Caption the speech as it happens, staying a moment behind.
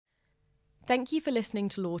Thank you for listening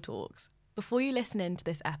to Law Talks. Before you listen in to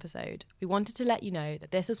this episode, we wanted to let you know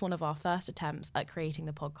that this was one of our first attempts at creating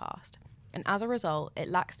the podcast, and as a result, it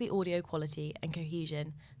lacks the audio quality and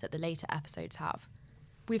cohesion that the later episodes have.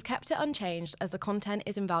 We've kept it unchanged as the content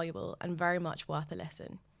is invaluable and very much worth a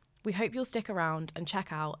listen. We hope you'll stick around and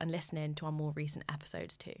check out and listen in to our more recent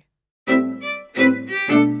episodes too.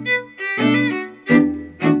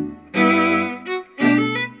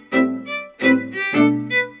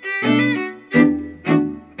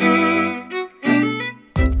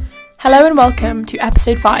 Hello and welcome to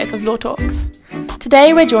episode 5 of Law Talks.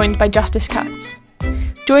 Today we're joined by Justice Katz.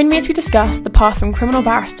 Join me as we discuss the path from criminal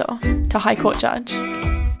barrister to High Court judge.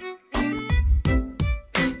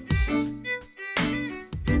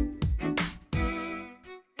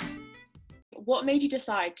 What made you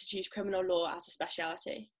decide to choose criminal law as a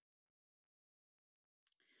speciality?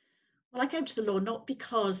 Well, I came to the law not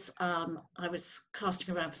because I was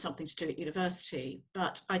casting around for something to do at university,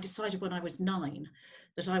 but I decided when I was 9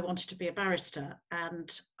 that I wanted to be a barrister.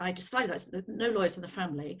 And I decided that, no lawyers in the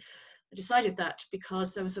family, I decided that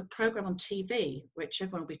because there was a programme on TV, which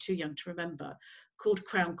everyone will be too young to remember, called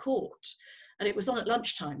Crown Court. And it was on at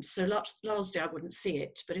lunchtime, so largely I wouldn't see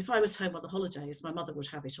it. But if I was home on the holidays, my mother would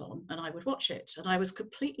have it on and I would watch it. And I was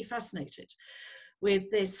completely fascinated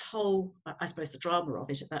with this whole, I suppose, the drama of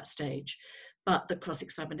it at that stage, but the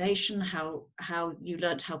cross-examination, how you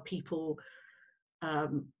learnt how people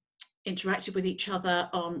interacted with each other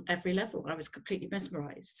on every level. I was completely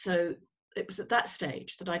mesmerised. So it was at that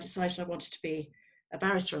stage that I decided I wanted to be a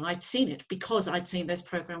barrister, and I'd seen it because I'd seen this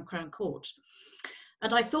programme Crown Court.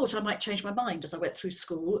 And I thought I might change my mind as I went through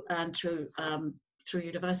school and through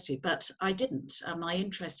university, but I didn't. My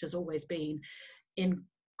interest has always been in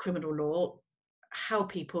criminal law, how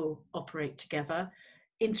people operate together,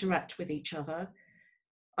 interact with each other.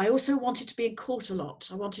 I also wanted to be in court a lot.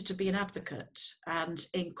 I wanted to be an advocate, and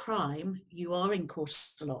in crime, you are in court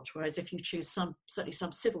a lot. Whereas if you choose certainly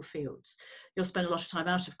some civil fields, you'll spend a lot of time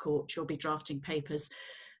out of court. You'll be drafting papers.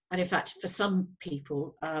 And in fact, for some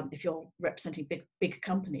people, if you're representing big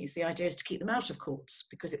companies, the idea is to keep them out of courts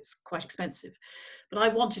because it's quite expensive. But I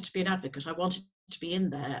wanted to be an advocate. I wanted to be in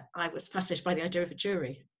there. I was fascinated by the idea of a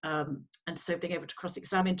jury. And so being able to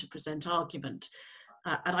cross-examine, to present argument.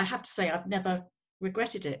 And I have to say, I've never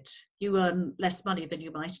regretted it. You earn less money than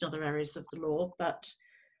you might in other areas of the law, but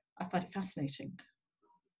I find it fascinating.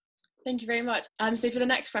 Thank you very much. So for the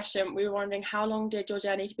next question, we were wondering, how long did your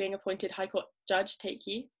journey to being appointed High Court judge take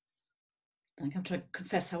you? I have to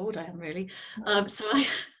confess how old I am, really. So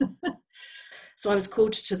I was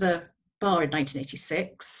called to the bar in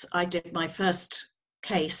 1986. I did my first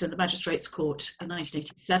case in the Magistrates Court in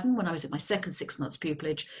 1987 when I was at my second 6 months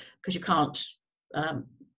pupillage, because you can't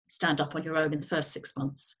stand up on your own in the first 6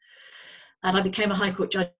 months. And I became a High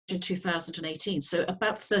Court judge in 2018, so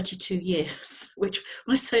about 32 years, which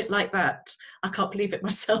when I say it like that, I can't believe it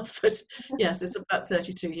myself, but yes, it's about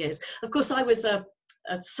 32 years. Of course, I was a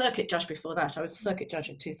circuit judge before that. I was a circuit judge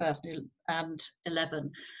in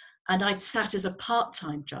 2011, and I'd sat as a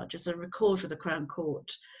part-time judge, as a recorder of the Crown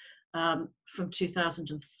Court from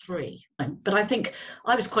 2003. But I think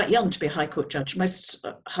I was quite young to be a High Court judge. Most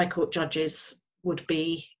High Court judges would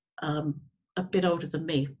be a bit older than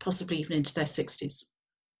me, possibly even into their 60s.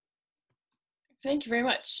 Thank you very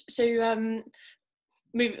much. So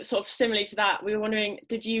sort of similarly to that, we were wondering,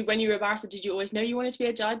 when you were a barrister, did you always know you wanted to be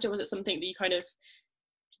a judge, or was it something that you kind of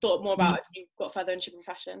thought more about as you got further into your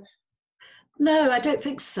profession? No, I don't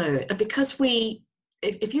think so. Because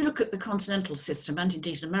if you look at the continental system, and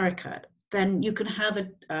indeed in America, then you can have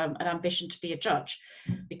an ambition to be a judge,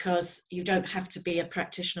 because you don't have to be a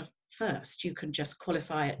practitioner first. You can just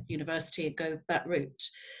qualify at university and go that route.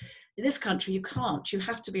 In this country, you can't. You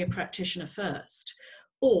have to be a practitioner first.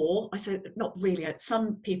 Or, I say, not really,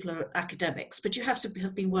 some people are academics, but you have to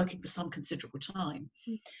have been working for some considerable time.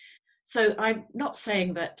 So I'm not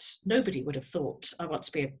saying that nobody would have thought, I want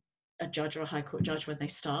to be a judge or a High Court judge when they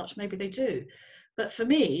start. Maybe they do. But for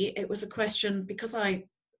me, it was a question, because I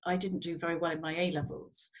didn't do very well in my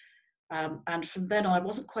A-levels. And from then on, I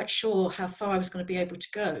wasn't quite sure how far I was going to be able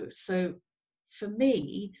to go. So for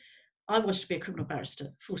me, I wanted to be a criminal barrister,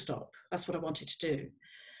 full stop. That's what I wanted to do.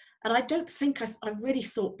 And I don't think I really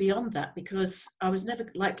thought beyond that, because I was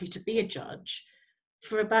never likely to be a judge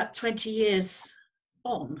for about 20 years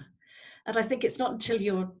on. And I think it's not until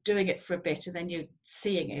you're doing it for a bit and then you're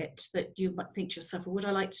seeing it that you might think to yourself, well, would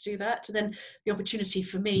I like to do that? And then the opportunity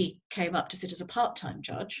for me came up to sit as a part-time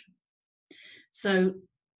judge. So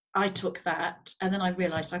I took that, and then I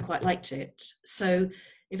realised I quite liked it. So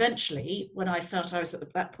eventually, when I felt I was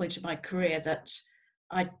at that point in my career that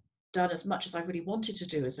I done as much as I really wanted to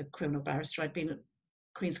do as a criminal barrister. I'd been at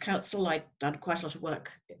Queen's Counsel, I'd done quite a lot of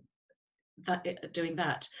work doing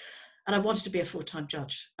that. And I wanted to be a full-time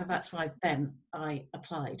judge, and that's why then I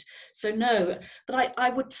applied. So no, but I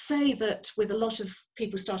would say that with a lot of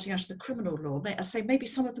people starting out of the criminal law, I say maybe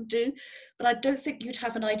some of them do, but I don't think you'd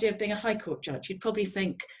have an idea of being a High Court judge. You'd probably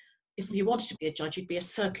think if you wanted to be a judge, you'd be a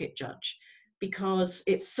circuit judge, because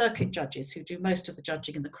it's circuit judges who do most of the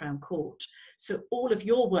judging in the Crown Court. So all of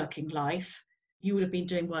your working life, you would have been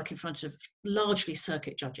doing work in front of largely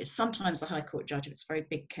circuit judges, sometimes a High Court judge if it's a very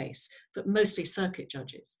big case, but mostly circuit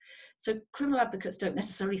judges. So criminal advocates don't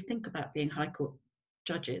necessarily think about being High Court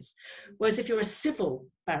judges. Whereas if you're a civil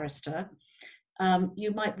barrister,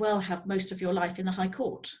 you might well have most of your life in the High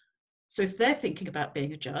Court. So if they're thinking about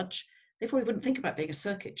being a judge, they probably wouldn't think about being a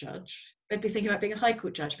circuit judge. They'd be thinking about being a High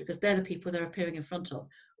Court judge, because they're the people they're appearing in front of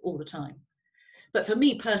all the time. But for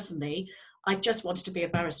me personally, I just wanted to be a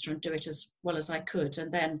barrister and do it as well as I could.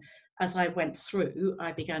 And then as I went through,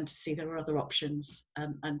 I began to see there were other options,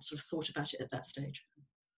 and sort of thought about it at that stage.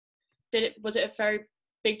 Was it a very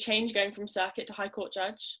big change going from circuit to High Court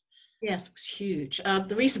judge? Yes, it was huge.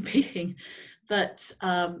 The reason being that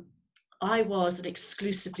I was an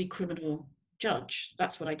exclusively criminal judge.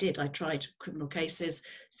 That's what I did. I tried criminal cases,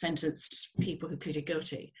 sentenced people who pleaded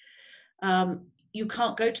guilty. You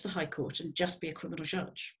can't go to the High Court and just be a criminal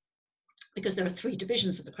judge, because there are three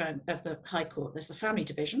divisions of the High Court. There's the Family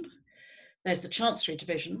Division, there's the Chancery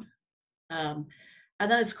Division, and then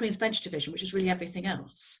there's the Queen's Bench Division, which is really everything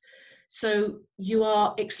else. So you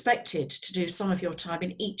are expected to do some of your time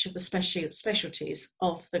in each of the specialties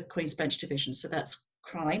of the Queen's Bench Division. So that's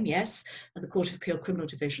crime, yes, and the Court of Appeal Criminal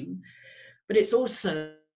Division. But it's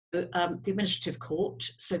also the Administrative Court,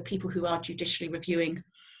 so people who are judicially reviewing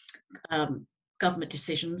government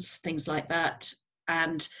decisions, things like that,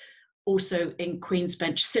 and also in Queen's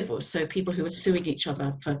Bench Civil, so people who are suing each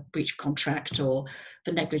other for breach of contract or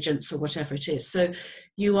for negligence or whatever it is. So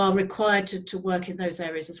you are required to work in those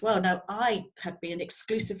areas as well. Now, I had been an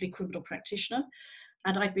exclusively criminal practitioner,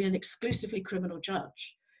 and I'd been an exclusively criminal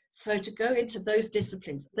judge. So to go into those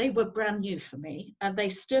disciplines, they were brand new for me, and they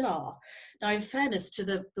still are. Now, in fairness to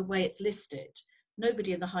the way it's listed,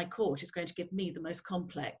 nobody in the High Court is going to give me the most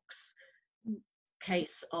complex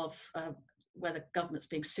case of where the government's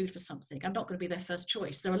being sued for something. I'm not going to be their first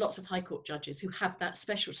choice. There are lots of High Court judges who have that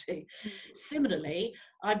specialty. Similarly,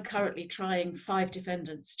 I'm currently trying 5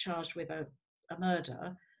 defendants charged with a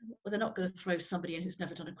murder. Well, they're not going to throw somebody in who's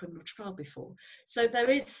never done a criminal trial before. So there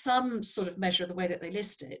is some sort of measure of the way that they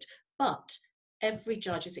list it, but every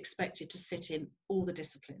judge is expected to sit in all the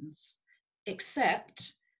disciplines,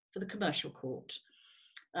 except for the commercial court.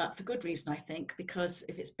 For good reason, I think, because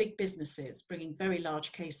if it's big businesses bringing very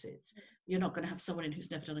large cases, you're not going to have someone in who's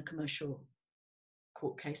never done a commercial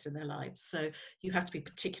court case in their lives. So you have to be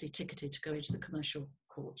particularly ticketed to go into the commercial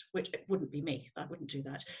court, which it wouldn't be me. I wouldn't do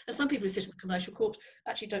that. And some people who sit in the commercial court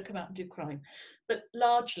actually don't come out and do crime. But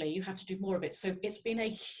largely, you have to do more of it. So it's been a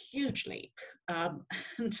huge leap.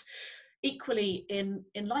 And equally in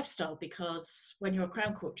lifestyle, because when you're a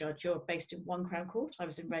Crown Court judge, you're based in one Crown Court. I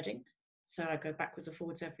was in Reading, so I go backwards and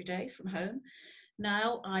forwards every day from home.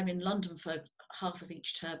 Now I'm in London for half of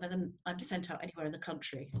each term, and then I'm sent out anywhere in the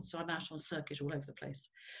country. So I'm out on circuit all over the place.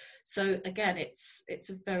 So again, it's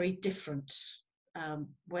a very different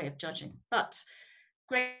way of judging, but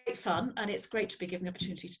great fun, and it's great to be given the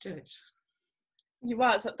opportunity to do it.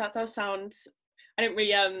 Wow, that does sound, I don't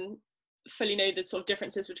really fully know the sort of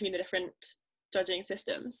differences between the different judging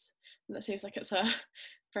systems, and that seems like it's a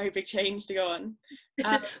very big change to go on.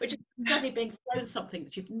 Which is suddenly being thrown something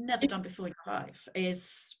that you've never done before in your life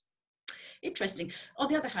is interesting.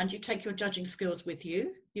 On the other hand, you take your judging skills with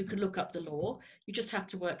you. You can look up the law. You just have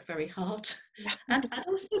to work very hard. Yeah. And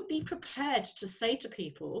also be prepared to say to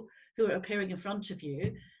people who are appearing in front of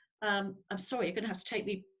you, I'm sorry, you're going to have to take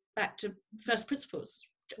me back to first principles.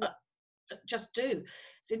 Just do.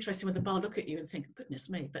 It's interesting when the bar look at you and think, goodness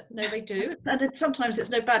me, but no, they do. And sometimes it's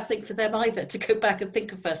no bad thing for them either to go back and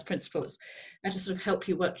think of first principles and to sort of help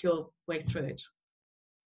you work your way through it.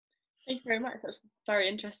 Thank you very much. That's very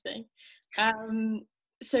interesting.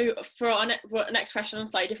 So for our next question on a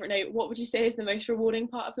slightly different note, what would you say is the most rewarding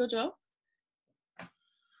part of your job?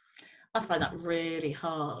 I find that really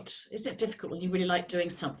hard. Isn't it difficult when you really like doing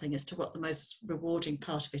something as to what the most rewarding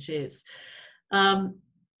part of it is?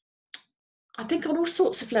 I think on all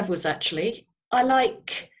sorts of levels, actually. I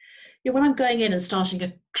like, when I'm going in and starting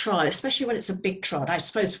a trial, especially when it's a big trial, I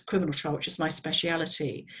suppose criminal trial, which is my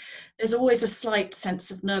speciality, there's always a slight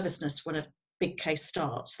sense of nervousness when a big case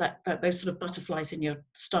starts, that those sort of butterflies in your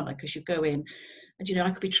stomach as you go in And, you know,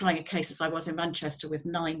 I could be trying a case, as I was in Manchester, with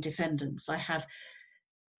 9 defendants. I have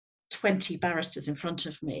 20 barristers in front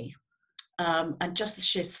of me. And just the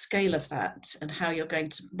sheer scale of that and how you're going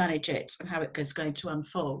to manage it and how it is going to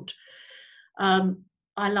unfold. I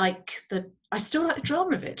still like the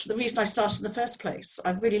drama of it. The reason I started in the first place,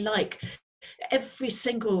 I really like every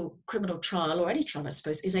single criminal trial, or any trial, I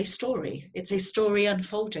suppose, is a story. It's a story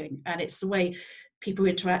unfolding, and it's the way people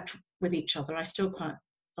interact with each other. I still quite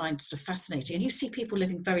find sort of fascinating. And you see people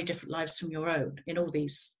living very different lives from your own in all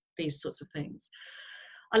these sorts of things.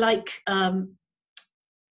 I like, I'm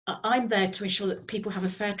there to ensure that people have a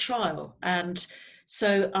fair trial. And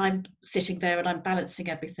so I'm sitting there and I'm balancing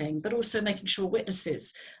everything, but also making sure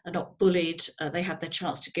witnesses are not bullied. They have their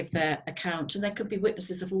chance to give their account. And there can be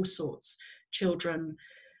witnesses of all sorts, children,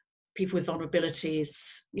 people with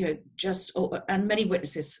vulnerabilities, you know, and many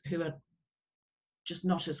witnesses who are just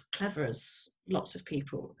not as clever as lots of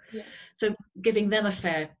people. Yeah. So giving them a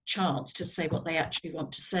fair chance to say what they actually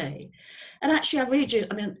want to say. And actually, I really do.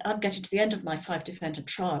 I mean, I'm getting to the end of my 5-defendant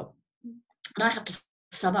trial, and I have to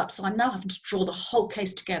sum up. So I'm now having to draw the whole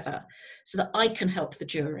case together so that I can help the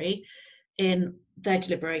jury in their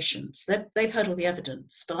deliberations. They've heard all the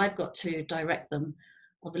evidence, but I've got to direct them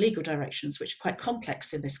on the legal directions, which are quite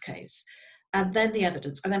complex in this case, and then the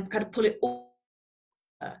evidence, and then kind of pull it all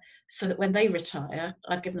so that when they retire,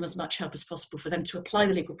 I've given them as much help as possible for them to apply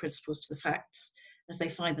the legal principles to the facts as they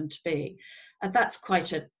find them to be. And that's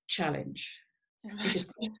quite a challenge.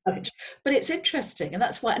 But it's interesting, and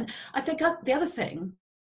that's why. And I think the other thing,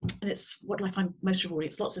 and it's what do I find most rewarding,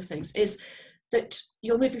 it's lots of things, is that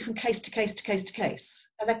you're moving from case to case to case to case,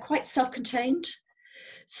 and they're quite self-contained.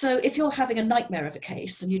 So if you're having a nightmare of a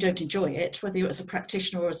case and you don't enjoy it, whether you're as a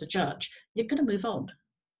practitioner or as a judge, you're going to move on.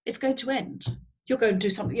 It's going to end. You're going to do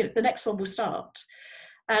something, you know, the next one will start.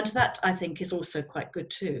 And that, I think, is also quite good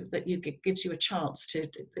too, that gives you a chance to,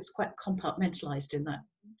 it's quite compartmentalized in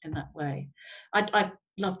that way. I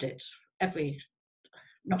loved it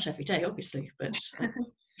not every day, obviously, but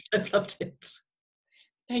I've loved it.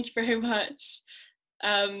 Thank you very much.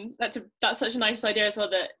 That's such a nice idea as well,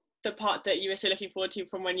 that the part that you were so looking forward to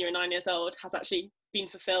from when you were 9 years old has actually been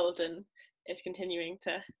fulfilled and is continuing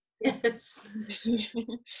to. Yes. This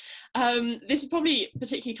is probably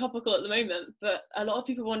particularly topical at the moment, but a lot of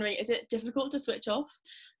people are wondering, is it difficult to switch off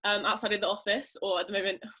outside of the office, or at the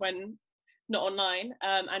moment when not online,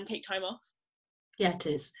 and take time off? Yeah, it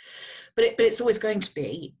is. But it's always going to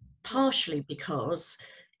be, partially because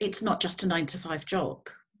it's not just a 9-to-5 job.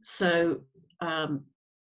 So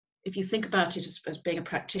if you think about it as being a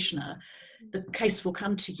practitioner, the case will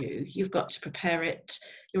come to you. You've got to prepare it.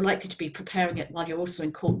 You're likely to be preparing it while you're also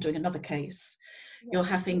in court doing another case. You're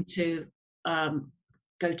having to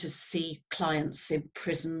go to see clients in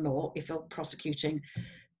prison, or if you're prosecuting,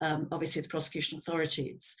 obviously the prosecution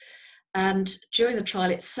authorities. And during the trial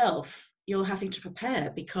itself, you're having to prepare,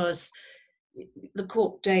 because the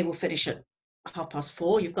court day will finish at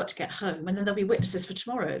 4:30. You've got to get home, and then there'll be witnesses for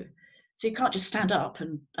tomorrow. So you can't just stand up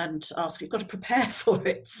and ask, you've got to prepare for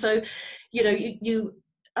it. So, you know,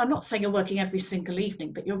 I'm not saying you're working every single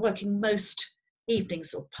evening, but you're working most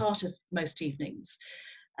evenings, or part of most evenings.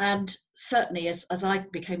 And certainly as I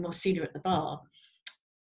became more senior at the bar,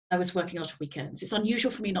 I was working a lot of weekends. It's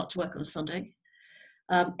unusual for me not to work on a Sunday.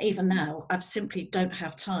 Even now, I simply don't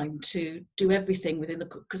have time to do everything within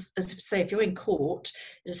because as I say, if you're in court,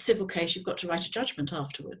 in a civil case, you've got to write a judgment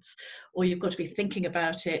afterwards, or you've got to be thinking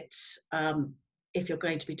about it if you're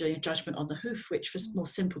going to be doing a judgment on the hoof, which for more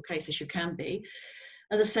simple cases you can be.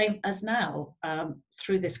 And the same as now,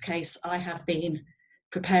 through this case, I have been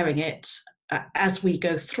preparing it as we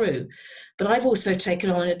go through. But I've also taken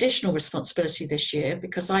on an additional responsibility this year,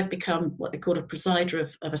 because I've become what they call a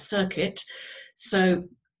presider of a circuit. So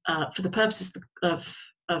for the purposes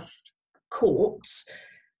of courts,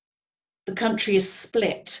 the country is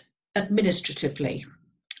split administratively.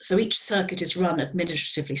 So each circuit is run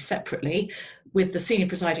administratively separately, with the senior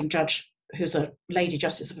presiding judge, who's a Lady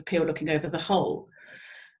Justice of Appeal, looking over the whole.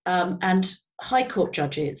 And High Court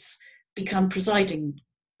judges become presiding,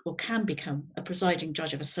 or can become a presiding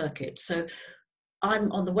judge of a circuit. So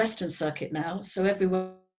I'm on the Western Circuit now, so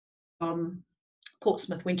everywhere from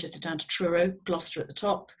Portsmouth, Winchester down to Truro, Gloucester at the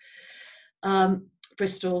top,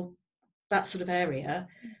 Bristol, that sort of area.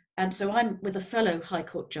 And so I'm with a fellow High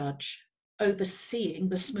Court judge overseeing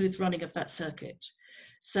the smooth running of that circuit.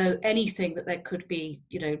 So anything that there could be,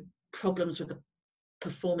 you know, problems with the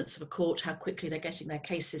performance of a court, how quickly they're getting their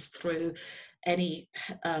cases through, any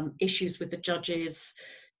issues with the judges,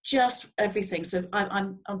 just everything. So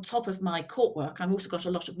I'm on top of my court work. I've also got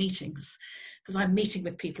a lot of meetings because I'm meeting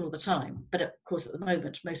with people all the time. But of course, at the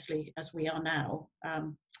moment, mostly as we are now,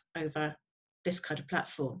 over this kind of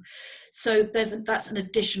platform. So that's an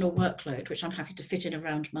additional workload, which I'm happy to fit in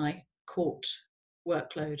around my court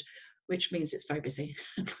workload, which means it's very busy.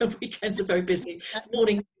 Weekends are very busy.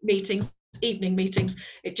 Morning meetings, evening meetings,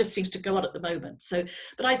 it just seems to go on at the moment. So,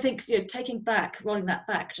 but I think, you know, rolling that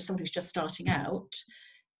back to someone who's just starting out,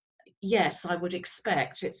 yes, I would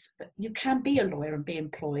expect you can be a lawyer and be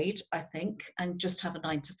employed, I think, and just have a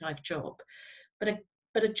 9-to-5 job. But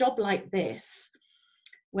a job like this,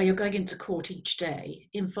 where you're going into court each day,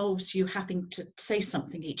 involves you having to say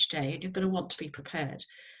something each day, and you're going to want to be prepared.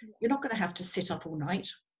 You're not going to have to sit up all night,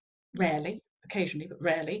 rarely, occasionally, but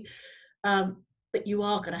rarely. But you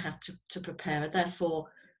are going to have to prepare, and therefore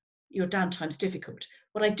your downtime's difficult.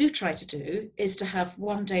 What I do try to do is to have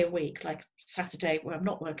one day a week, like Saturday, where I'm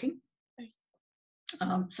not working.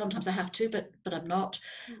 Sometimes I have to, but I'm not.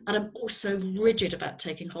 And I'm also rigid about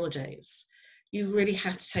taking holidays. You really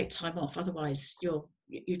have to take time off, otherwise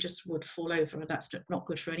you just would fall over, and that's not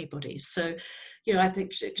good for anybody. So, you know, I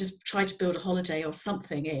think just try to build a holiday or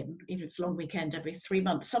something in, even if it's a long weekend every 3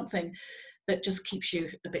 months, something that just keeps you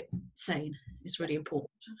a bit sane is really important.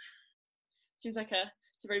 Seems like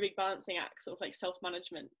it's a very big balancing act, sort of like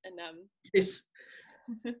self-management and Yes.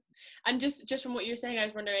 And just from what you were saying, I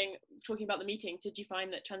was wondering, talking about the meetings, did you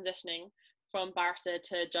find that transitioning from barrister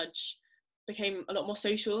to judge became a lot more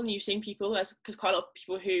social, and you've seen people, because quite a lot of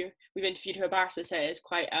people who we've interviewed who are barristers say it's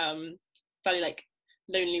quite fairly like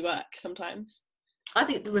lonely work sometimes? I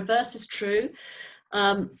think the reverse is true,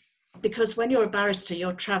 because when you're a barrister,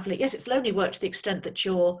 you're travelling. Yes, it's lonely work to the extent that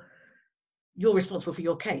you're responsible for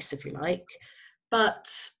your case, if you like,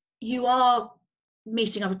 but you are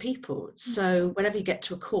meeting other people. So whenever you get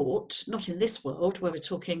to a court, not in this world where we're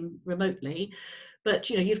talking remotely, but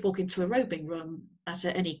you know, you'd walk into a robing room at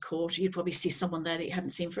any court, you'd probably see someone there that you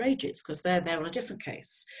hadn't seen for ages because they're there on a different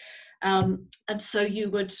case. And so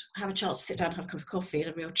you would have a chance to sit down and have a cup of coffee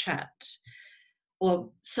and a real chat.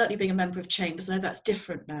 Or certainly being a member of Chambers, I know that's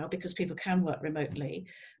different now because people can work remotely,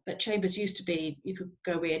 but Chambers used to be, you could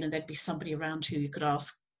go in and there'd be somebody around who you could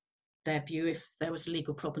ask their view if there was a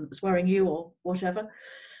legal problem that was worrying you or whatever,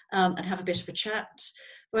 and have a bit of a chat.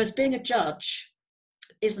 Whereas being a judge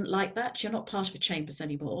isn't like that. You're not part of a Chambers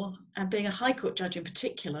anymore. And being a High Court judge in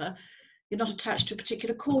particular, you're not attached to a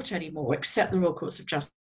particular court anymore, except the Royal Courts of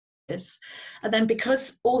Justice. And then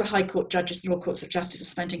because all the High Court judges in the Royal Courts of Justice are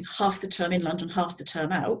spending half the term in London, half the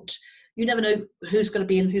term out, you never know who's going to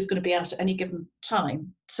be in, who's going to be out at any given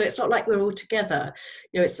time. So it's not like we're all together.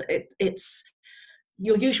 You know, it's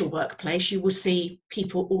your usual workplace. You will see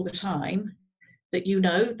people all the time that you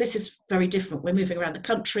know. This is very different. We're moving around the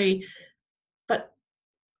country, but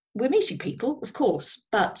we're meeting people, of course,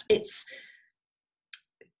 but it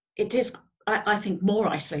is, I think, more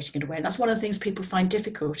isolating in a way. And that's one of the things people find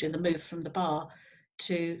difficult in the move from the bar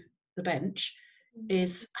to the bench,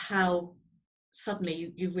 is how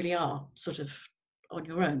suddenly you really are sort of on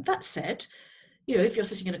your own. That said, you know, if you're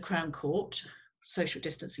sitting in a Crown Court, social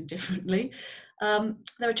distancing differently,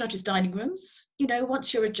 there are judges' dining rooms. You know,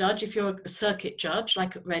 once you're a judge, if you're a circuit judge,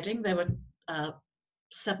 like at Reading, there were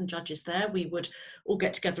 7 judges there. We would all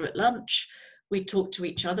get together at lunch. We'd talk to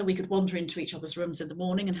each other. We could wander into each other's rooms in the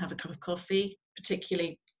morning and have a cup of coffee,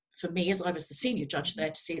 particularly for me, as I was the senior judge there,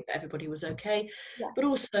 to see that everybody was okay. Yeah. But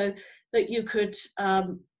also that you could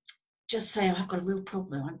just say, oh, I've got a real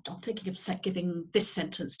problem. I'm thinking of giving this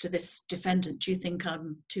sentence to this defendant. Do you think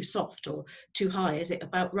I'm too soft or too high? Is it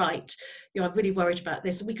about right? You know, I'm really worried about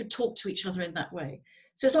this. And we could talk to each other in that way.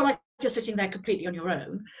 So it's not like you're sitting there completely on your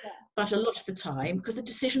own, but a lot of the time, because the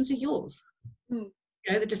decisions are yours. You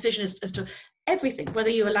know, the decision is as to everything, whether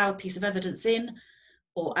you allow a piece of evidence in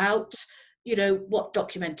or out, you know, what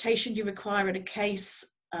documentation you require in a case,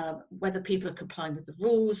 whether people are complying with the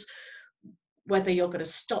rules, whether you're going to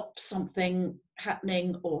stop something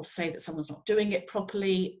happening or say that someone's not doing it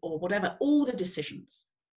properly or whatever, all the decisions.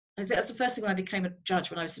 I think that's the first thing when I became a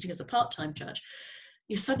judge, when I was sitting as a part-time judge.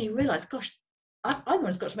 You suddenly realise, gosh, I'm the one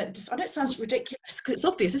who's got to make the decision. I know it sounds ridiculous because it's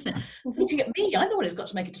obvious, isn't it? Looking at me, I'm the one who's got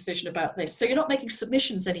to make a decision about this. So you're not making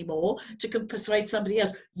submissions anymore to persuade somebody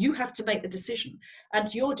else. You have to make the decision.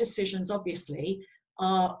 And your decisions, obviously,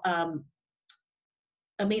 are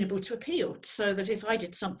amenable to appeal, so that if I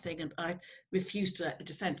did something and I refused to let the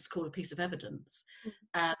defence call a piece of evidence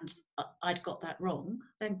and I'd got that wrong,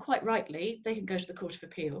 then quite rightly they can go to the Court of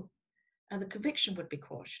Appeal and the conviction would be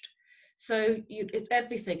quashed. So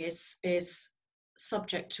everything is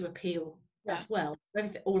subject to appeal as well.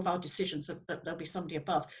 Everything, all of our decisions, there'll be somebody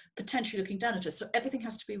above potentially looking down at us. So everything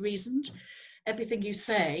has to be reasoned. Everything you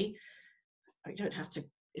say, you don't have to,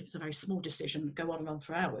 if it's a very small decision, go on and on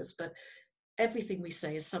for hours, but everything we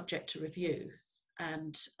say is subject to review,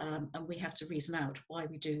 and we have to reason out why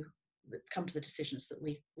we do come to the decisions that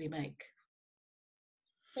we make.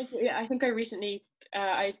 Thank you. Yeah, I think I recently,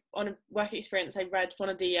 on a work experience, I read one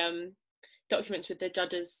of the documents with the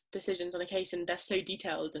judges' decisions on a case, and they're so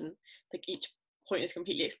detailed, and like each point is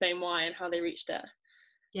completely explained why and how they reached it.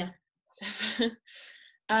 Yeah. So,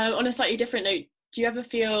 on a slightly different note, do you ever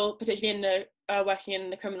feel, particularly in the working in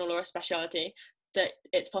the criminal law speciality, that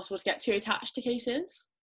it's possible to get too attached to cases?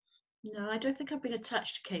 No, I don't think I've been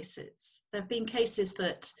attached to cases. There have been cases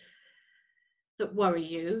that worry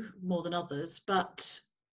you more than others, but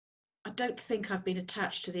I don't think I've been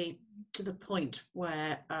attached to the point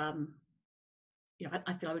where I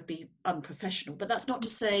feel I would be unprofessional. But that's not to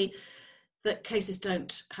say that cases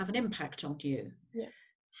don't have an impact on you. Yeah.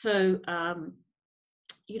 So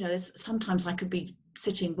sometimes I could be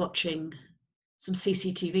sitting watching some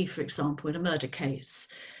CCTV, for example, in a murder case,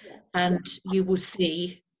 and you will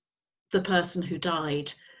see the person who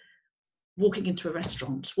died walking into a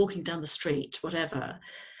restaurant, walking down the street, whatever.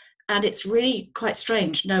 And it's really quite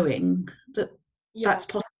strange knowing that that's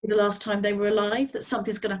possibly the last time they were alive, that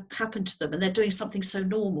something's going to happen to them and they're doing something so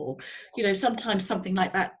normal. Sometimes something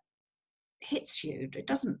like that hits you. It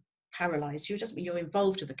doesn't paralyze you. It doesn't mean you're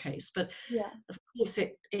involved in the case, but of course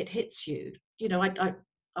it hits you.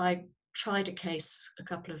 I tried a case a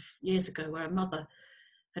couple of years ago where a mother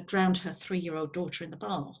had drowned her 3-year-old daughter in the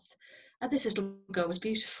bath. And this little girl was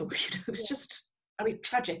beautiful. It was just,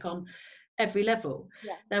 tragic on every level.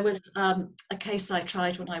 There was a case I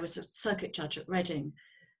tried when I was a circuit judge at Reading,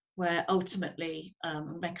 where ultimately, I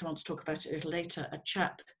may come on to talk about it a little later, a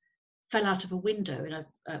chap fell out of a window in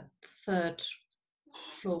a 3rd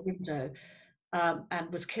floor window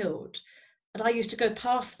and was killed. And I used to go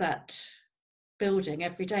past that building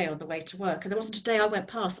every day on the way to work, and there wasn't a day I went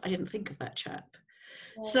past I didn't think of that chap.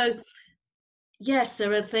 So yes,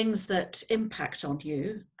 there are things that impact on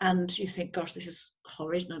you and you think, gosh, this is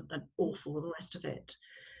horrid and awful, and the rest of it,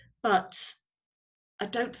 but I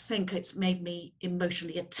don't think it's made me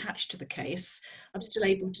emotionally attached to the case. I'm still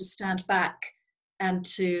able to stand back and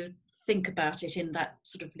to think about it in that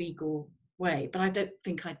sort of legal way, but I don't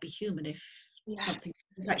think I'd be human if something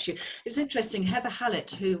impacts you. It was interesting, Heather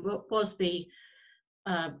Hallett, who was the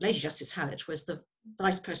Lady Justice Hallett, was the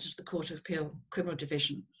Vice President of the Court of Appeal Criminal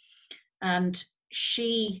Division, and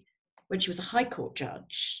she, when she was a High Court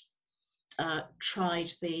judge,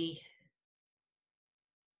 tried it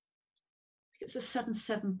was a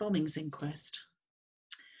 7/7 bombings inquest.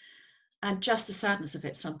 And just the sadness of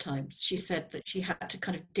it sometimes, she said that she had to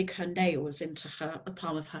kind of dig her nails into the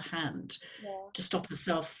palm of her hand to stop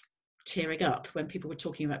herself tearing up when people were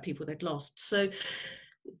talking about people they'd lost. So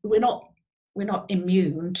we're not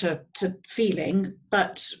immune to feeling,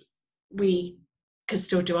 but we can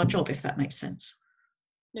still do our job, if that makes sense.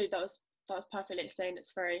 No, that was perfectly explained.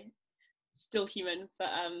 It's very still human,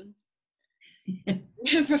 but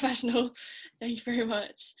professional. Thank you very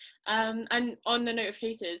much. And on the note of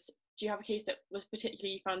cases, do you have a case that was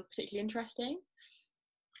you found particularly interesting?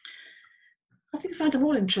 I think I found them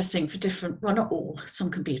all interesting for different, well, not all, some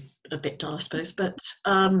can be a bit dull, I suppose, but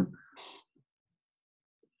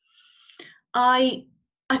I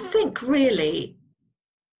think really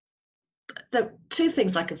there are 2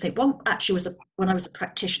 things I can think. One actually was when I was a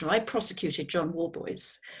practitioner, I prosecuted John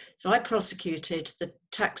Warboys. So I prosecuted the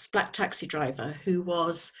black taxi driver who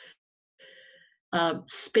was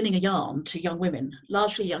spinning a yarn to young women,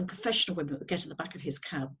 largely young professional women, that would get in the back of his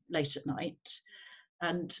cab late at night.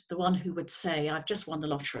 And the one who would say, I've just won the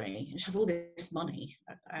lottery, and have all this money,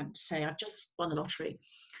 and say, I've just won the lottery,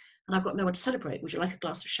 and I've got no one to celebrate. Would you like a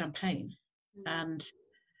glass of champagne? And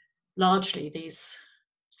largely these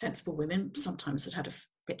sensible women, sometimes had a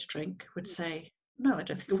bit to drink, would say, no, I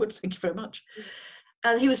don't think I would, thank you very much.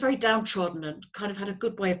 And he was very downtrodden and kind of had a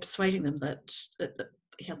good way of persuading them that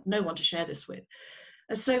he had no one to share this with.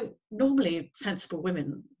 And so normally sensible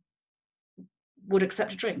women would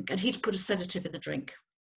accept a drink, and he'd put a sedative in the drink.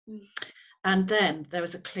 And then there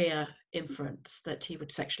was a clear inference that he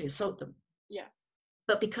would sexually assault them.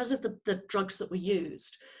 But because of the drugs that were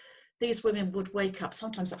used, these women would wake up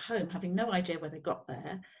sometimes at home having no idea where they got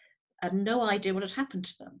there and no idea what had happened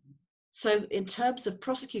to them. So in terms of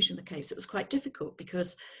prosecuting the case, it was quite difficult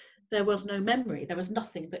because there was no memory. There was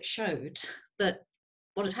nothing that showed that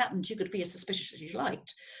what had happened. You could be as suspicious as you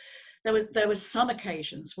liked. There was some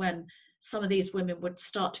occasions when some of these women would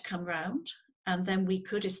start to come round, and then we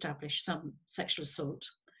could establish some sexual assault.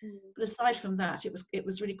 But aside from that, it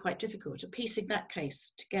was really quite difficult. Piecing that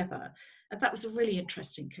case together, and that was a really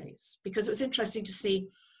interesting case, because it was interesting to see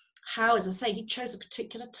how, as I say, he chose a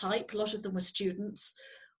particular type. A lot of them were students,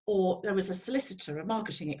 or there was a solicitor, a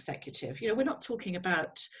marketing executive. You know, we're not talking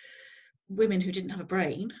about women who didn't have a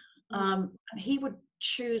brain. And he would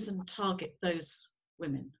choose and target those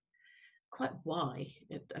women. Quite why,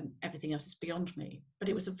 and everything else is beyond me. But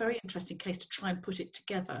it was a very interesting case to try and put it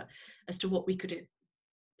together as to what we could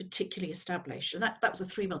particularly establish. And that was a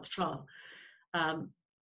 3-month trial. And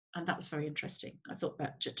that was very interesting. I thought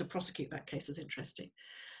that to prosecute that case was interesting.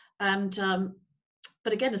 And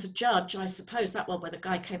but again, as a judge, I suppose that one where the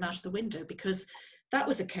guy came out of the window, because that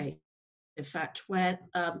was a case, in fact, where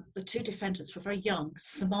the 2 defendants were very young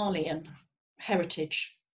Somalian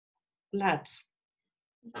heritage lads.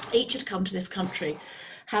 Each had come to this country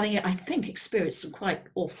having, I think, experienced some quite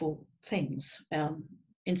awful things.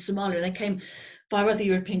 In Somalia, they came via other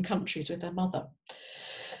European countries with their mother.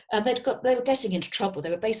 And they were getting into trouble.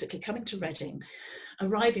 They were basically coming to Reading,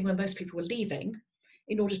 arriving when most people were leaving,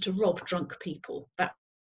 in order to rob drunk people. That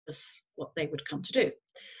was what they would come to do.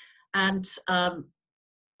 And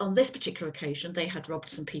on this particular occasion, they had robbed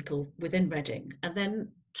some people within Reading and then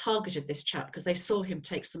targeted this chap because they saw him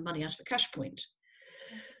take some money out of a cash point.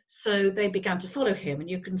 So they began to follow him, and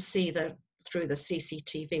you can see through the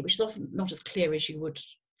CCTV, which is often not as clear as you would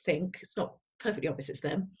think. It's not perfectly obvious it's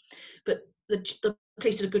them, but the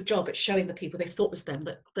police did a good job at showing the people they thought was them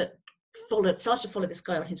that started to follow this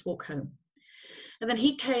guy on his walk home. And then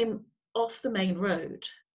he came off the main road,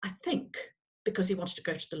 I think, because he wanted to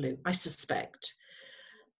go to the loo, I suspect.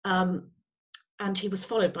 And he was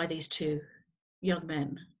followed by these 2 young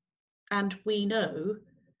men. And we know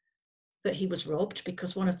that he was robbed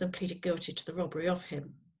because one of them pleaded guilty to the robbery of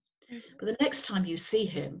him. But the next time you see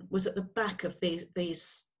him was at the back of these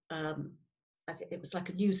I think it was like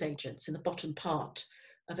a newsagent's in the bottom part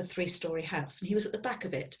of a 3-story house. And he was at the back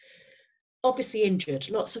of it, obviously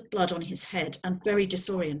injured, lots of blood on his head and very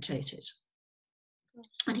disorientated.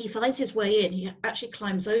 And he finds his way in. He actually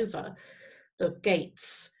climbs over the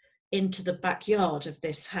gates into the backyard of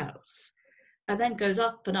this house, and then goes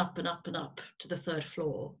up and up and up and up to the 3rd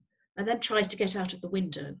floor, and then tries to get out of the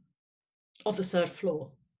window of the 3rd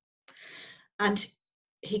floor. And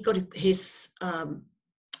he got his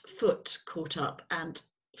foot caught up and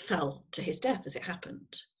fell to his death as it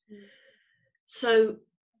happened. So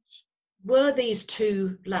were these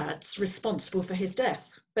 2 lads responsible for his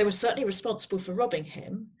death? They were certainly responsible for robbing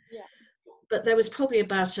him, but there was probably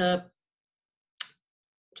about a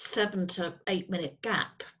 7 to 8 minute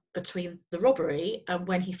gap between the robbery and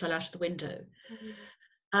when he fell out of the window.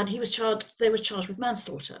 And they were charged with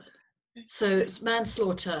manslaughter. So it's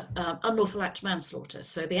manslaughter, unlawful act manslaughter.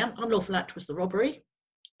 So the unlawful act was the robbery.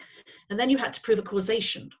 And then you had to prove a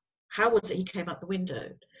causation. How was it he came out the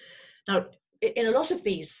window? Now, in a lot of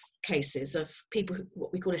these cases of people,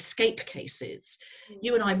 what we call escape cases,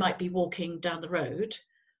 you and I might be walking down the road,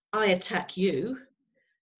 I attack you,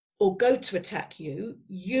 or go to attack you,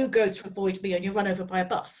 you go to avoid me and you're run over by a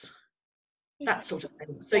bus. That sort of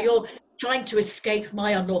thing. So you're trying to escape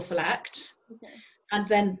my unlawful act, and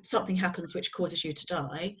then something happens which causes you to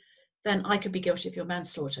die, then I could be guilty of your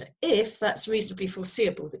manslaughter, if that's reasonably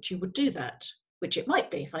foreseeable that you would do that, which it might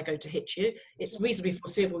be. If I go to hit you, it's reasonably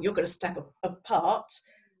foreseeable you're going to step apart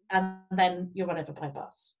and then you're run over by a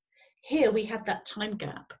bus. Here we had that time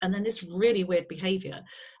gap, and then this really weird behaviour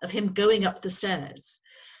of him going up the stairs.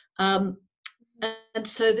 And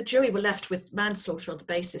so the jury were left with manslaughter on the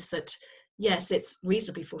basis that, yes, it's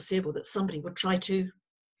reasonably foreseeable that somebody would try to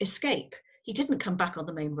escape. He didn't come back on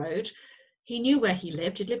the main road. He knew where he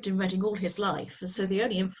lived. He'd lived in Reading all his life. And so the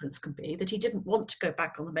only inference can be that he didn't want to go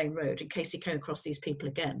back on the main road in case he came across these people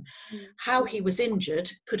again. How he was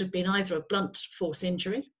injured could have been either a blunt force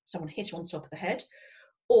injury, someone hit him on the top of the head,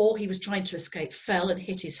 or he was trying to escape, fell and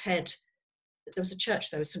hit his head. There was a church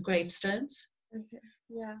there with some gravestones.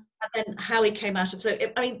 Yeah. And then how he came out of,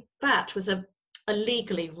 that was a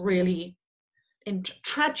legally really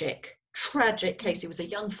tragic case. He was a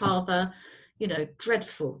young father,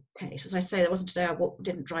 dreadful case. As I say, there wasn't a day I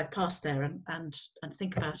didn't drive past there and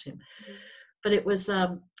think about him. But it was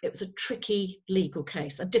a tricky legal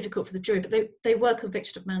case and difficult for the jury, but they were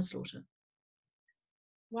convicted of manslaughter.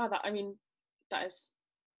 Wow, that is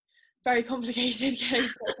very complicated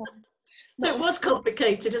case. So it was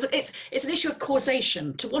complicated. It's an issue of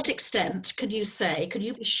causation. To what extent can you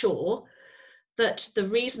be sure that the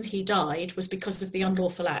reason he died was because of the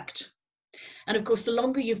unlawful act? And of course, the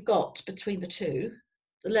longer you've got between the two,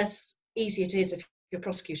 the less easy it is if you're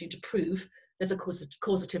prosecuting to prove there's a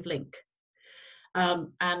causative link.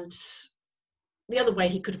 And the other way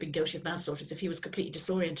he could have been guilty of manslaughter is if he was completely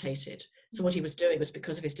disorientated. So what he was doing was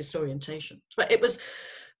because of his disorientation. But it was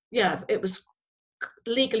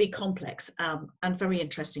legally complex, and very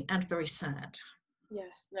interesting and very sad.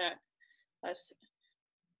 Yes, no, that's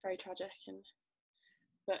very tragic.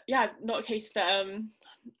 But yeah, not a case that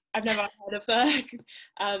I've never heard of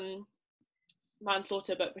the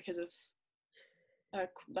manslaughter, but because of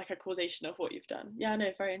like a causation of what you've done. Yeah,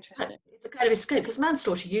 no, very interesting. It's a kind of escape, because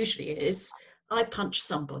manslaughter usually is, I punch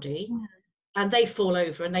somebody and they fall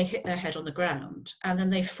over and they hit their head on the ground and then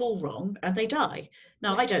they fall wrong and they die.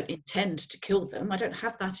 Now, I don't intend to kill them. I don't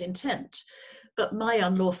have that intent, but my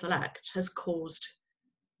unlawful act has caused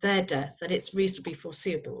their death and it's reasonably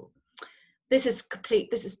foreseeable. This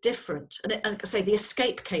is different. And like I say, the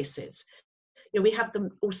escape cases, we have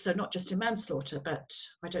them also not just in manslaughter, but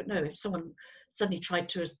I don't know, if someone suddenly tried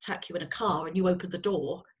to attack you in a car and you opened the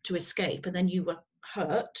door to escape and then you were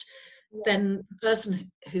hurt, then the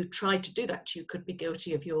person who tried to do that to you could be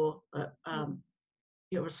guilty of your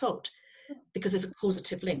assault, because there's a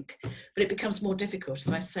causative link. But it becomes more difficult, as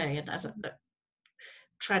I say, and as a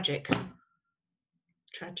tragic.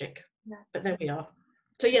 But there we are.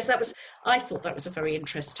 So yes, I thought that was a very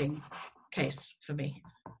interesting case for me.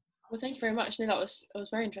 Well, thank you very much. No, that was a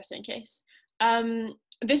very interesting case.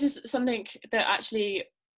 This is something that actually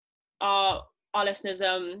our listeners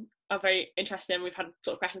are very interested in. We've had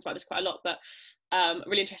sort of questions about this quite a lot, but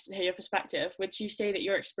really interested to hear your perspective. Would you say that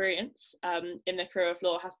your experience in the career of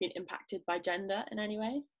law has been impacted by gender in any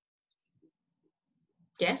way?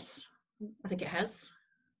 Yes, I think it has.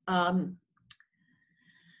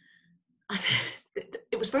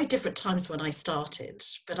 It was very different times when I started,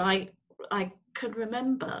 but I can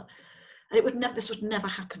remember, and this would never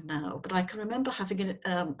happen now, but I can remember having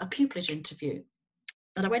a pupillage interview,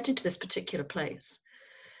 and I went into this particular place.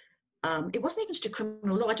 It wasn't even to do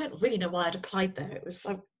criminal law. I don't really know why I'd applied there.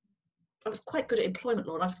 I was quite good at employment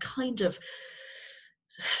law, and I was kind of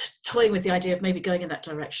toying with the idea of maybe going in that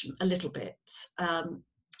direction a little bit. I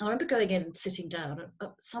remember going in and sitting down, and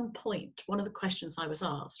at some point, one of the questions I was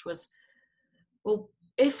asked was, well,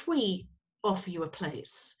 if we offer you a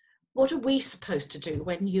place, what are we supposed to do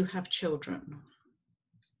when you have children?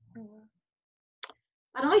 And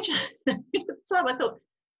I just, at the time I thought,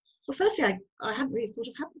 well, firstly, I hadn't really thought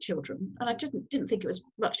of having children, and I didn't think it was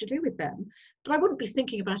much to do with them, but I wouldn't be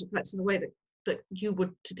thinking about it perhaps in the way that you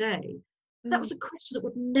would today. That was a question that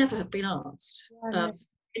would never have been asked of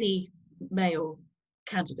any male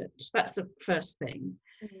candidate. That's the first thing.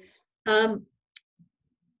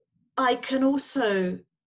 I can also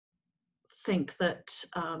think that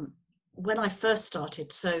when I first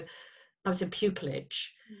started, so I was in pupillage,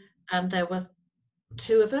 and there were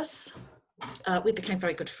two of us. We became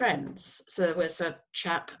very good friends. So there was a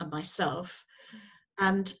chap and myself.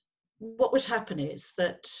 And what would happen is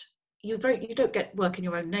that you don't get work in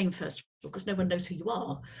your own name first of all, because no one knows who you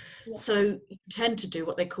are. Yeah. So you tend to do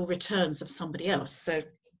what they call returns of somebody else. So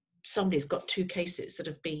somebody's got two cases that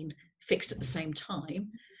have been fixed at the same time,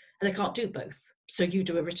 and they can't do both. So you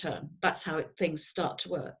do a return. That's how things start to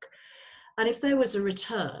work. And if there was a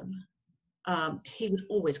return, he would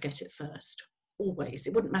always get it first. Always.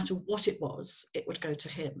 It wouldn't matter what it was, it would go to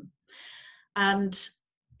him. And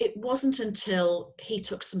it wasn't until he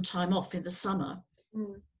took some time off in the summer,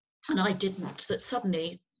 and I didn't, that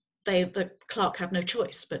suddenly the clerk had no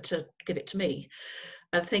choice but to give it to me.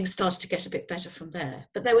 Things started to get a bit better from there.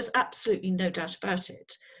 But there was absolutely no doubt about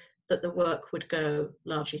it that the work would go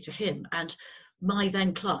largely to him. And my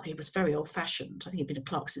then clerk, he was very old-fashioned. I think he'd been a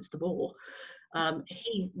clerk since the war.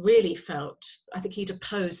 He really felt, I think he'd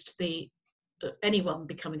opposed anyone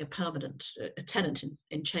becoming a tenant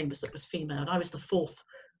in chambers that was female. And I was the fourth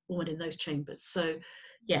woman in those chambers. So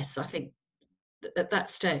yes, I think at that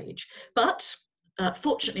stage. But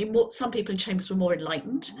fortunately, some people in chambers were more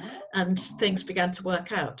enlightened and things began to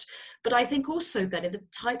work out. But I think also then in the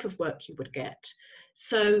type of work you would get.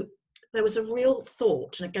 So there was a real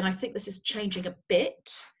thought, and again, I think this is changing a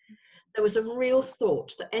bit. There was a real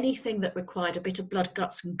thought that anything that required a bit of blood,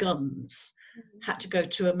 guts and guns had to go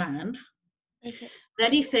to a man. Okay.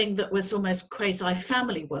 Anything that was almost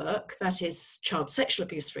quasi-family work, that is child sexual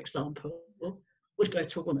abuse, for example, would go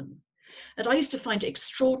to a woman. And I used to find it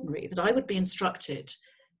extraordinary that I would be instructed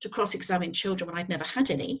to cross-examine children when I'd never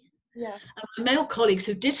had any. Yeah. And my male colleagues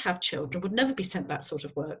who did have children would never be sent that sort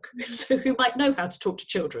of work, so who might know how to talk to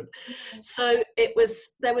children. So there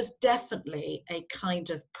was definitely a kind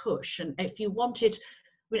of push. And if you wanted,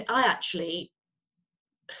 when I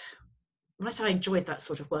say I enjoyed that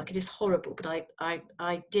sort of work, it is horrible, but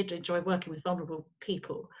I did enjoy working with vulnerable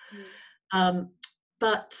people.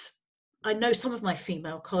 But I know some of my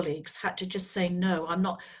female colleagues had to just say, no, I'm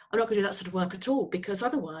not going to do that sort of work at all, because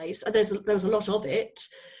otherwise, and there was a lot of it,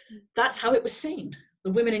 that's how it was seen.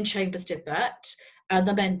 The women in chambers did that, and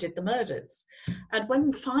the men did the murders. And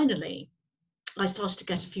when finally I started to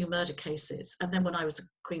get a few murder cases, and then when I was a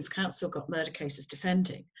Queen's Counsel, got murder cases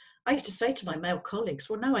defending, I used to say to my male colleagues,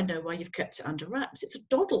 well, now I know why you've kept it under wraps. It's a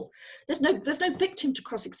doddle. There's no victim to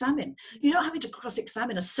cross-examine. You're not having to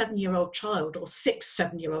cross-examine a 7-year-old child or 6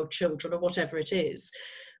 7-year-old children or whatever it is,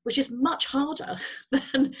 which is much harder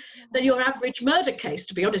than your average murder case,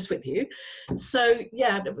 to be honest with you. So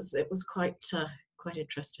yeah, it was quite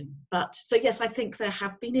interesting. But so yes, I think there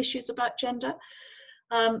have been issues about gender,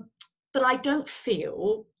 but I don't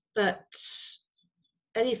feel that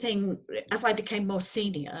anything, as I became more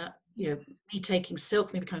senior, me taking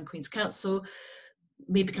silk, me becoming Queen's Counsel,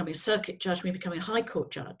 me becoming a circuit judge, me becoming a High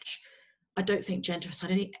Court judge, I don't think gender has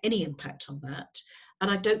had any impact on that. And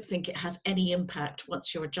I don't think it has any impact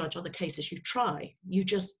once you're a judge on the cases you try. You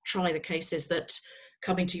just try the cases that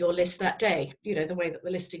come into your list that day, the way that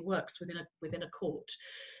the listing works within a court.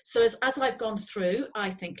 So as I've gone through, I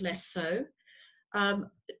think less so.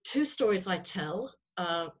 2 stories I tell,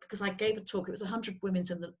 because I gave a talk, it was 100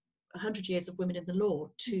 years of women in the law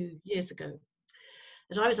 2 years ago.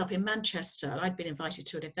 And I was up in Manchester, and I'd been invited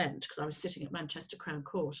to an event because I was sitting at Manchester Crown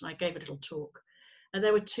Court, and I gave a little talk. And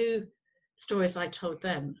there were 2 stories I told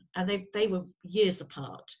them, and they were years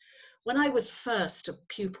apart. When I was first a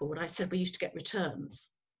pupil, when I said we used to get returns,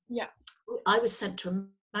 I was sent to a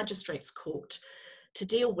magistrate's court to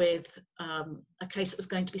deal with a case that was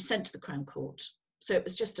going to be sent to the Crown Court. So it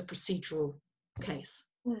was just a procedural case.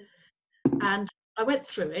 And I went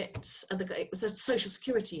through it, and it was a social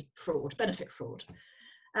security fraud, benefit fraud.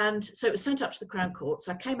 And so it was sent up to the Crown Court.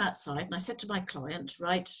 So I came outside and I said to my client,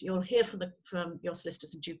 right, you'll hear from your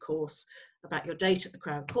solicitors in due course about your date at the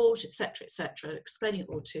Crown Court, etc., explaining it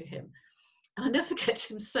all to him. And I never forget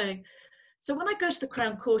him saying, so when I go to the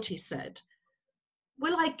Crown Court, he said,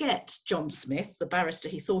 will I get John Smith, the barrister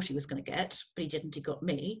he thought he was going to get, but he didn't, he got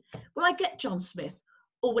me. Will I get John Smith,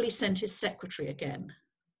 or will he send his secretary again?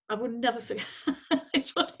 I would never forget.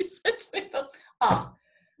 It's what he said to me.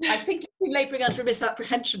 I think you're labouring under a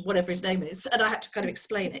misapprehension, whatever his name is, and I had to kind of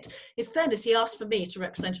explain it. In fairness, he asked for me to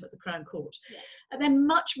represent him at the Crown Court. And then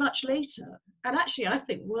much, much later, and actually I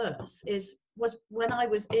think worse, was when I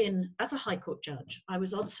was in, as a High Court judge, I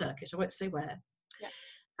was on circuit, I won't say where,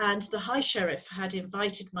 and the High Sheriff had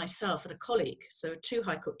invited myself and a colleague, so 2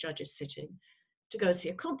 High Court judges sitting, to go and see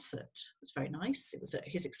a concert. It was very nice. It was at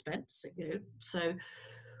his expense, So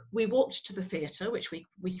we walked to the theatre, which we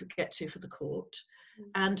could get to for the court.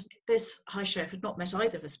 And this High Sheriff had not met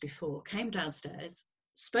either of us before, came downstairs,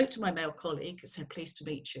 spoke to my male colleague, and said, pleased to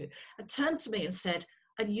meet you, and turned to me and said,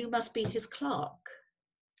 and you must be his clerk.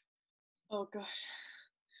 Oh, gosh.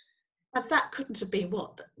 And that couldn't have been,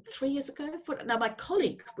 3 years ago? Now, my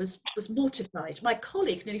colleague was mortified. My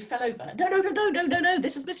colleague nearly fell over. No,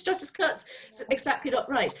 this is Mr. Justice Kurtz. It's exactly not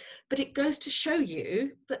right. But it goes to show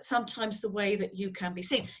you that sometimes the way that you can be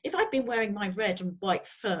seen. If I'd been wearing my red and white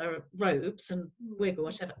fur robes and wig or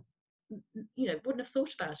whatever, wouldn't have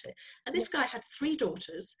thought about it. And this guy had 3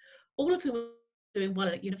 daughters, all of whom were doing well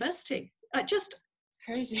at university. It's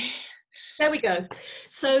crazy. There we go.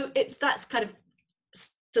 So that's kind of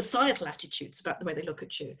societal attitudes about the way they look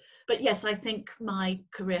at you. But yes, I think my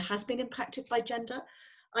career has been impacted by gender.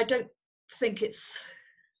 I don't think it's,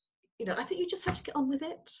 I think you just have to get on with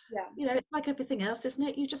it. It's like everything else, isn't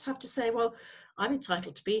it? You just have to say, well, I'm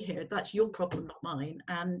entitled to be here. That's your problem, not mine.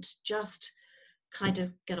 And just kind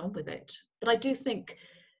of get on with it. But I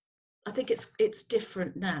think it's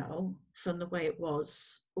different now from the way it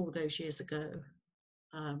was all those years ago.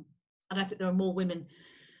 And I think there are more women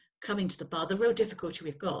coming to the bar. The real difficulty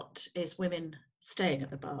we've got is women staying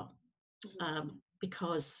at the bar,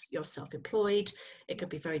 because you're self-employed. It can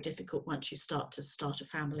be very difficult once you start a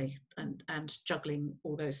family and juggling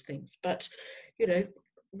all those things. But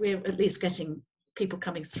we're at least getting people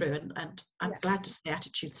coming through, and I'm glad to say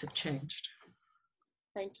attitudes have changed.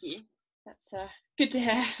 Thank you. That's good to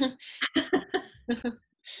hear.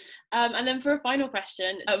 And then for a final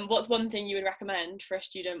question, what's one thing you would recommend for a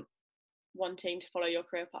student wanting to follow your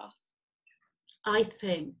career path? I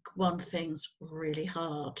think one thing's really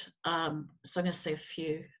hard. So I'm going to say a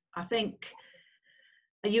few. I think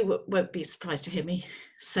you won't be surprised to hear me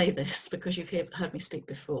say this because you've heard me speak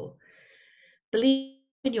before. Believe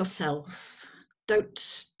in yourself.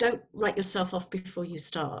 Don't write yourself off before you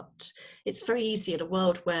start. It's very easy in a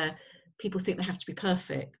world where people think they have to be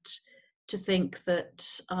perfect to think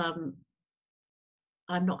that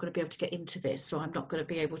I'm not going to be able to get into this, or I'm not going to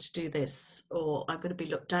be able to do this, or I'm going to be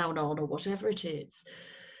looked down on, or whatever it is.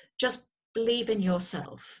 Just believe in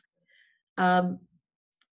yourself.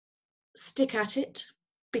 Stick at it,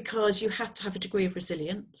 because you have to have a degree of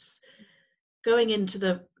resilience. Going into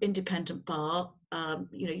the independent bar,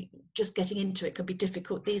 just getting into it can be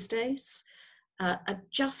difficult these days. And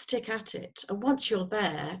just stick at it. And once you're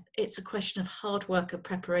there, it's a question of hard work and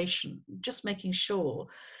preparation, just making sure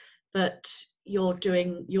that you're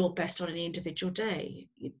doing your best on any individual day.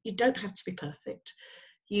 You don't have to be perfect.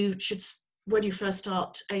 You should, when you first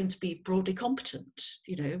start, aim to be broadly competent,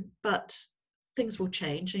 but things will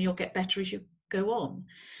change and you'll get better as you go on.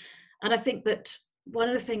 And I think that one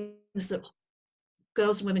of the things that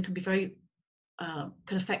girls and women can be very,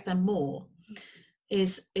 can affect them more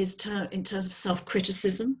is in terms of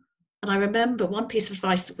self-criticism. And I remember one piece of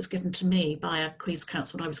advice that was given to me by a Queen's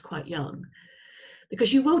Counsel when I was quite young,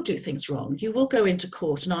 because you will do things wrong. You will go into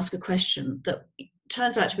court and ask a question that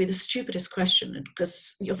turns out to be the stupidest question,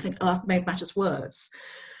 because you'll think, oh, I've made matters worse.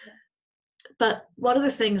 But one of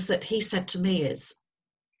the things that he said to me is,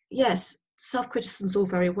 yes, self-criticism's all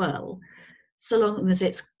very well, so long as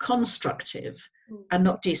it's constructive and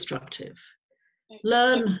not destructive.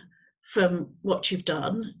 Learn from what you've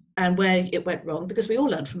done and where it went wrong, because we all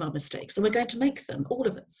learn from our mistakes and we're going to make them, all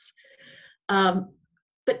of us.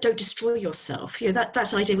 But don't destroy yourself.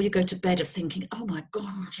 That idea when you go to bed of thinking, oh my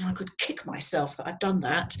God, I could kick myself that I've done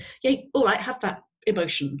that. Yeah, all right, have that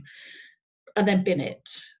emotion and then bin it.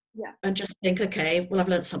 Yeah. And just think, okay, well, I've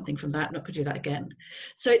learned something from that, I'm not going to do that again.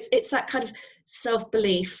 So it's that kind of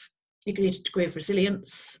self-belief. You need a degree of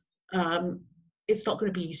resilience. It's not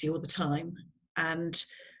going to be easy all the time.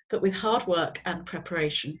 But with hard work and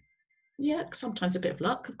preparation, yeah, sometimes a bit of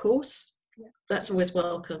luck, of course. Yeah. That's always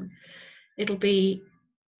welcome. It'll be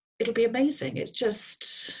amazing. It's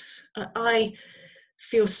just, I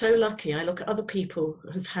feel so lucky. I look at other people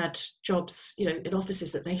who've had jobs, in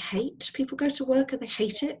offices that they hate. People go to work and they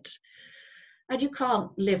hate it. And you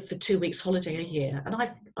can't live for 2 weeks holiday a year. And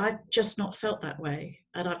I've just not felt that way.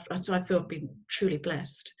 And so I feel I've been truly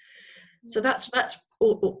blessed. So that's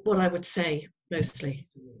all, what I would say mostly.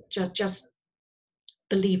 Just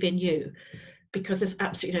believe in you, because there's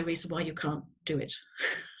absolutely no reason why you can't do it.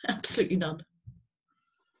 Absolutely none.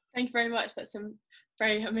 Thank you very much. That's some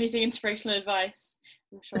very amazing inspirational advice.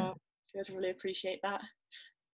 I'm sure you guys will really appreciate that.